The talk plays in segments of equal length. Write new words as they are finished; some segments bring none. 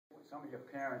some of your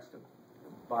parents to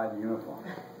buy the uniform.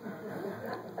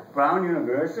 Brown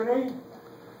University?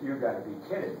 You gotta be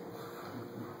kidding.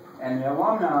 And the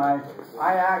alumni,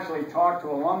 I actually talked to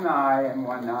alumni and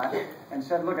whatnot and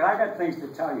said, look, I got things to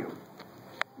tell you.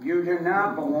 You do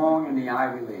not belong in the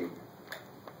Ivy League.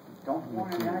 Don't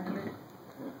belong in the Ivy League?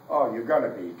 Oh, you gotta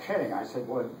be kidding. I said,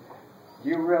 well, do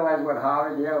you realize what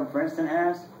Harvard, Yale, and Princeton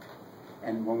has?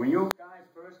 And when you guys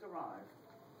first arrived,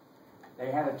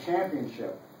 they had a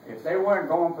championship. If they weren't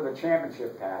going for the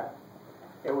championship, Pat,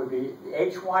 it would be the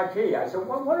HYP. I said,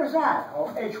 well, what is that?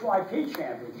 Oh, HYP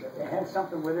championship. They had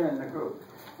something within the group.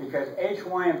 Because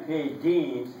HYP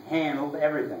deans handled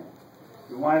everything.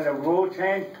 You wanted a rule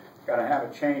change, got to have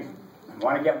it changed. You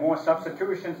want to get more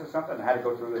substitutions or something, had to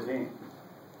go through the dean.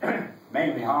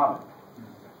 Mainly Harvard.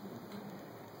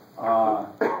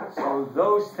 So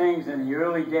those things in the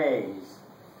early days,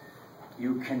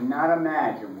 you cannot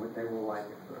imagine what they were like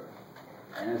at first.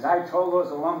 And as I told those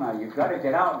alumni, you've got to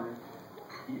get out.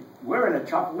 We're in a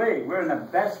tough league. We're in the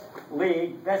best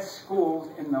league, best schools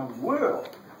in the world.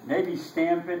 Maybe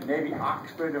Stanford, maybe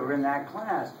Oxford are in that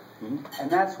class. And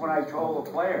that's what I told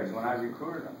the players when I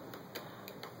recruited them.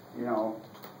 You know,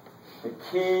 the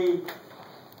key,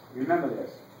 remember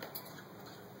this,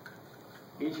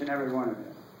 each and every one of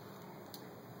you,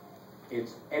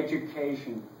 it's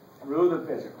education through the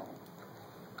physical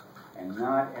and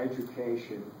not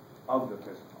education of the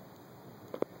physical.